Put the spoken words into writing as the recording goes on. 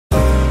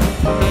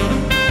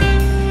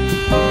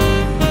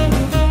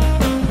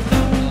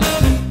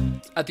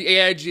At the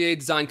AIGA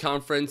Design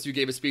Conference, you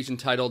gave a speech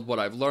entitled What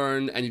I've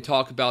Learned, and you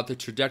talk about the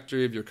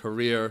trajectory of your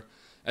career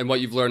and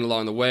what you've learned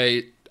along the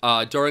way.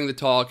 During the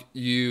talk,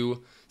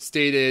 you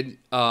stated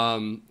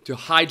to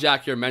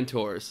hijack your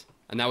mentors,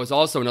 and that was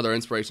also another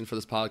inspiration for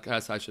this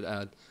podcast, I should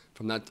add.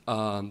 From that,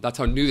 that's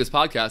how new this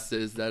podcast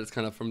is, that it's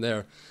kind of from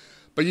there.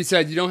 But you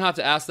said you don't have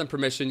to ask them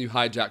permission, you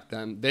hijack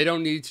them. They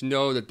don't need to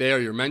know that they are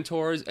your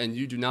mentors, and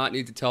you do not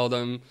need to tell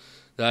them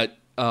that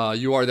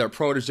you are their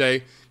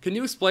protege. Can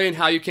you explain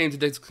how you came to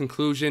this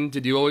conclusion?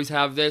 Did you always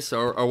have this,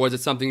 or was it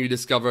something you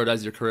discovered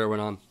as your career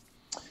went on?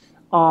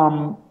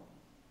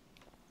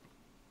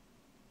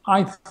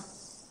 I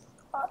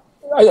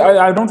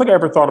don't think I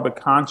ever thought of it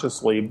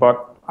consciously,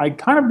 but I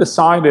kind of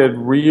decided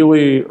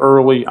really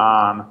early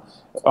on,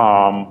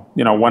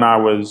 when I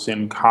was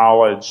in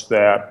college,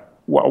 that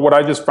what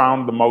I just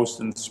found the most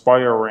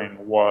inspiring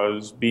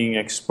was being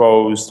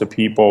exposed to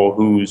people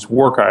whose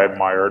work I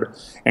admired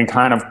and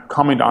kind of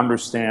coming to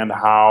understand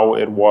how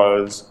it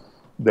was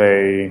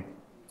they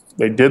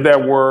did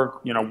that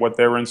work, what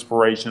their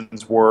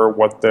inspirations were,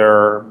 what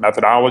their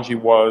methodology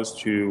was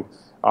to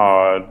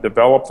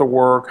develop the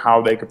work,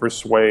 how they could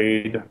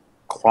persuade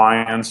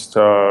clients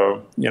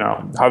to,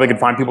 how they could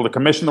find people to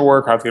commission the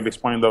work, how they could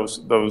explain those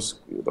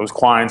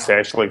clients to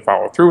actually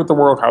follow through with the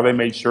work, how they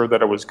made sure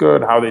that it was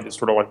good, how they just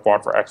sort of like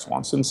fought for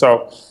excellence. And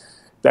so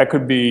that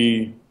could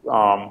be,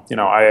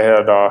 I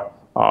had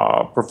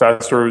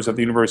professors at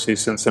the University of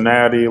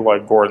Cincinnati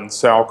like Gordon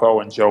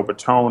Salko and Joe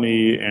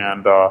Bottoni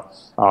and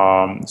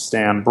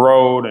Stan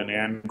Broad and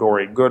Ann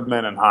Gorey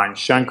Goodman and Heinz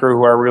Schenker,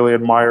 who I really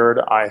admired.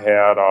 I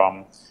had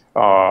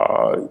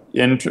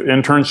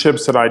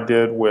internships that I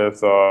did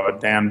with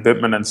Dan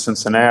Bittman in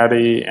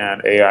Cincinnati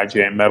and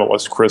AIGA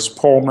medalist Chris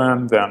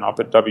Pullman, then up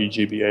at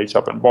WGBH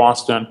up in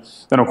Boston.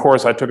 Then, of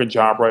course, I took a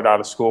job right out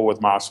of school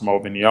with Massimo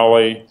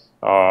Vignelli,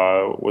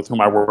 with whom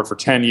I worked for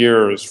 10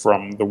 years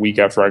from the week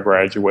after I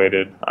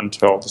graduated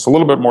until just a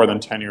little bit more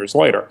than 10 years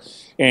later.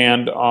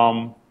 And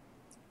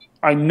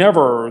I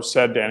never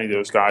said to any of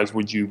those guys,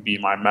 would you be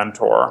my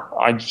mentor?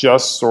 I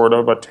just sort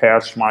of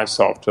attached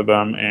myself to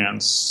them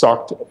and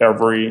sucked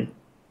every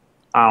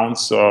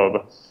ounce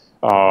of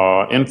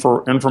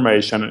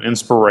information and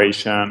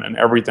inspiration and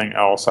everything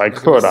else I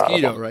could out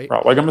of them. Right?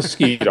 Like a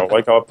mosquito,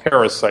 like a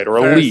parasite or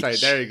a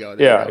leech. There you go.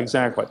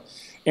 Exactly.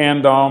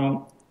 And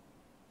at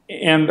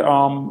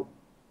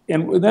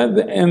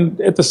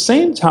the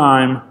same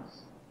time,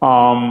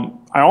 I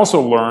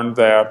also learned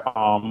that,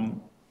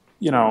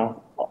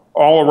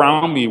 all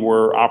around me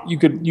were you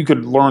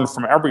could learn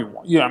from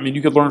everyone.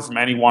 You could learn from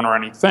anyone or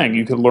anything.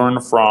 You could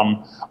learn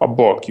from a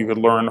book. You could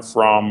learn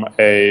from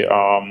a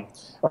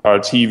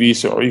TV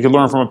show. You could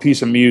learn from a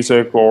piece of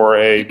music or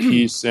a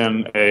piece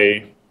in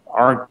a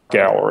art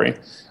gallery.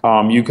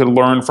 You could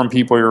learn from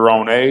people your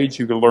own age.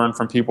 You could learn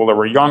from people that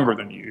were younger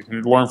than you. You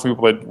could learn from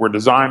people that were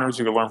designers.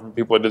 You could learn from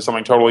people that did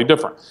something totally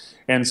different.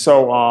 And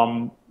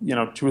so,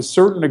 to a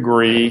certain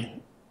degree,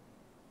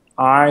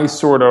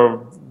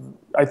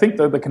 I think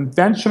the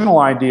conventional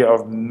idea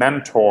of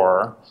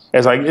mentor,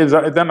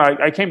 then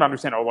I came to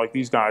understand,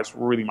 these guys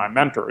were really my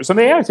mentors, and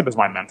they acted as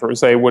my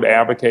mentors. They would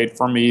advocate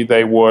for me.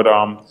 They would,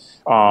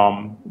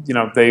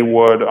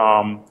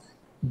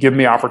 give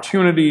me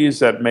opportunities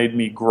that made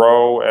me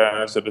grow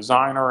as a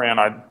designer, and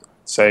I'd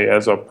say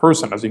as a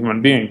person, as a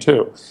human being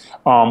too.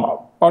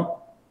 But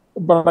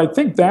I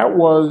think that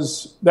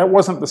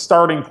wasn't the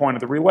starting point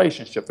of the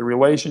relationship. The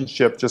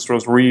relationship just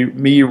was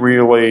me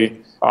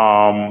really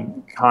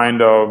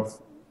kind of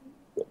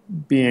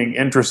being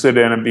interested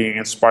in and being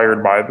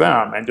inspired by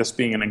them, and just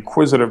being an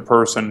inquisitive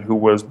person who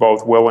was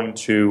both willing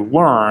to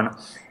learn.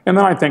 And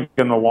then I think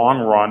in the long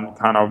run,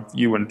 kind of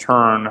you in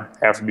turn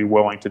have to be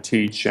willing to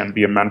teach and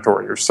be a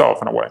mentor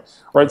yourself in a way,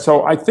 right?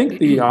 So I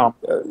think I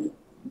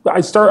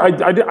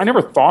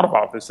never thought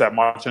about this that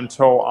much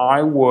until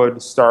I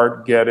would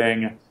start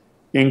getting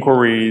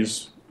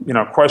inquiries,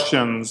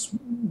 questions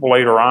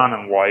later on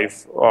in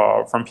life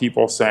from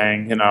people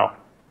saying,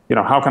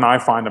 how can I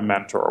find a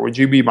mentor? Would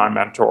you be my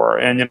mentor?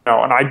 And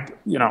I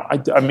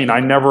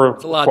never.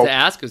 It's a lot to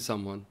ask of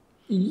someone.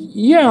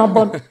 Yeah,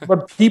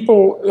 but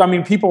people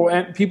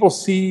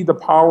see the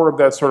power of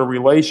that sort of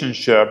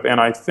relationship, and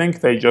I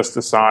think they just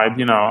decide,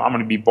 I'm going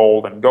to be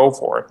bold and go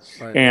for it.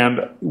 Right.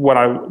 And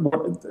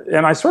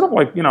I sort of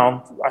I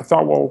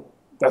thought, well,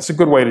 that's a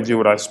good way to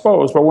do it, I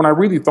suppose. But when I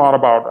really thought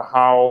about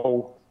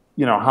how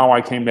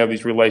I came to have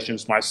these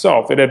relations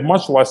myself, it had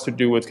much less to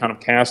do with kind of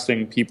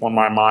casting people in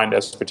my mind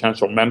as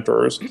potential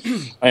mentors,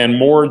 and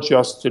more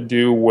just to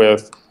do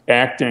with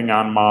acting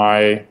on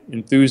my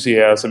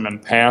enthusiasm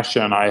and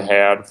passion I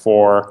had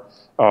for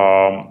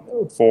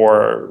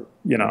the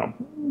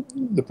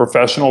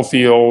professional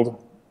field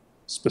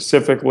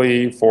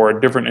specifically, for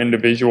different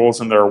individuals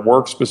and their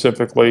work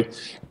specifically,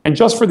 and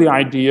just for the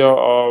idea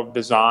of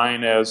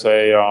design as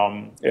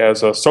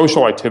a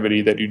social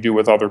activity that you do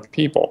with other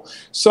people.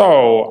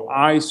 So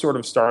I sort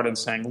of started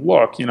saying,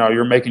 look,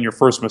 you're making your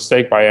first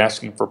mistake by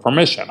asking for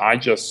permission. I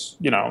just,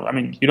 you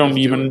don't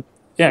even,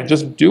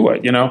 just do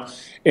it,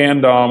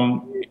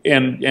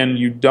 and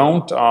you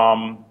don't,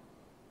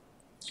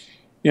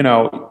 you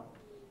know,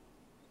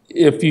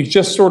 if you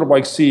just sort of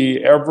like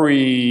see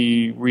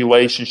every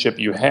relationship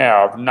you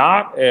have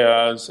not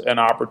as an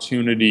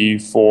opportunity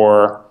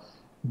for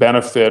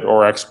benefit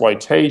or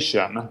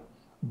exploitation,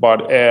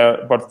 but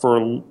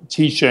for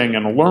teaching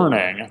and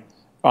learning,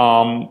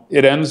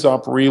 it ends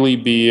up really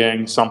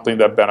being something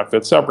that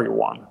benefits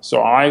everyone.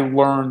 So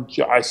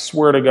I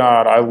swear to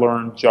God, I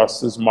learned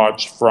just as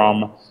much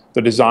from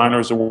the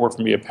designers that work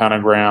for me at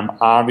Pentagram,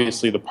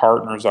 obviously the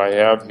partners I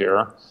have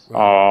here,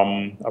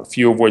 a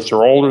few of which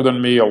are older than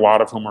me, a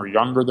lot of whom are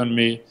younger than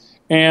me,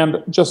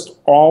 and just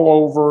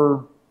all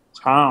over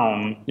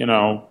town, you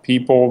know,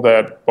 people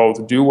that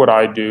both do what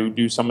I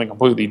do something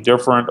completely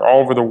different, all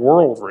over the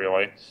world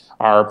really,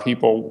 are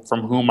people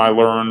from whom I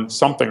learn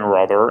something or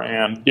other.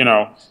 And, you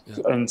know,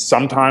 and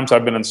sometimes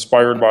I've been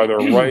inspired by their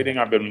writing,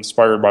 I've been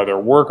inspired by their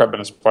work, I've been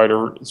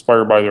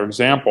inspired by their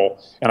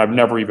example, and I've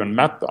never even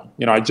met them.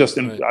 You know,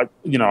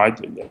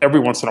 every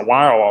once in a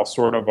while I'll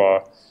sort of,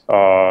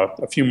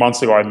 a few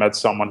months ago I met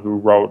someone who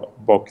wrote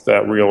a book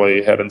that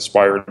really had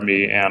inspired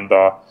me, and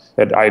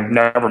I'd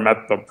never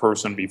met the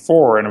person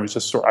before, and it was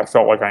just I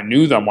felt like I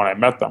knew them when I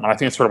met them. And I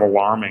think it's sort of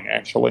alarming,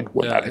 actually,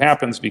 when that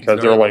happens,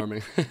 because they're like,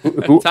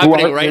 it's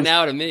happening right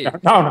now to me.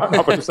 No,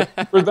 but just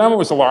like, for them it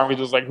was alarming.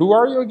 Just like, who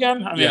are you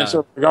again? I mean, it's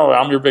sort of like, oh,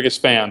 I'm your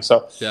biggest fan.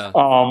 So,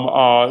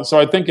 so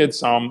I think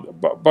it's,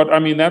 but I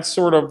mean, that's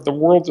sort of, the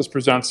world just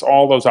presents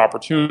all those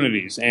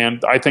opportunities,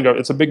 and I think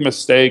it's a big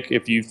mistake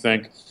if you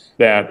think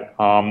that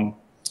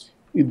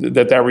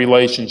that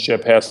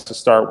relationship has to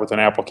start with an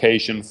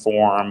application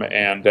form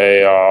and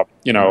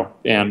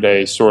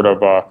a sort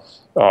of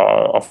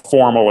a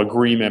formal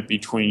agreement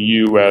between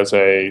you as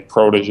a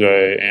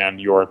protege and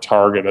your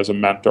target as a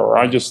mentor.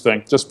 I just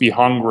think just be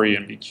hungry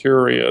and be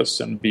curious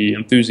and be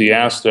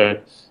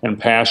enthusiastic and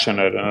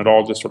passionate, and it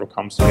all just sort of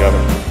comes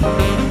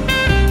together.